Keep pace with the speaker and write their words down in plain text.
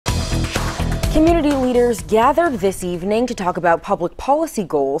Community leaders gathered this evening to talk about public policy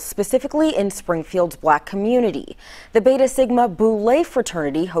goals, specifically in Springfield's Black community. The Beta Sigma Boule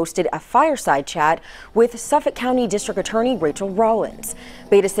fraternity hosted a fireside chat with Suffolk County District Attorney Rachel Rollins.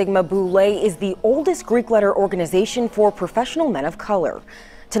 Beta Sigma Boule is the oldest Greek letter organization for professional men of color.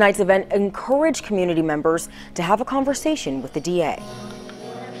 Tonight's event encouraged community members to have a conversation with the DA.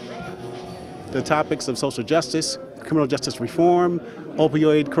 The topics of social justice, criminal justice reform,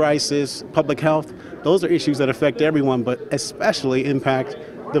 opioid crisis, public health, those are issues that affect everyone, but especially impact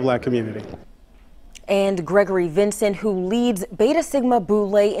the Black community. And Gregory Vincent, who leads Beta Sigma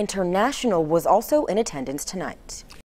Boule International, was also in attendance tonight.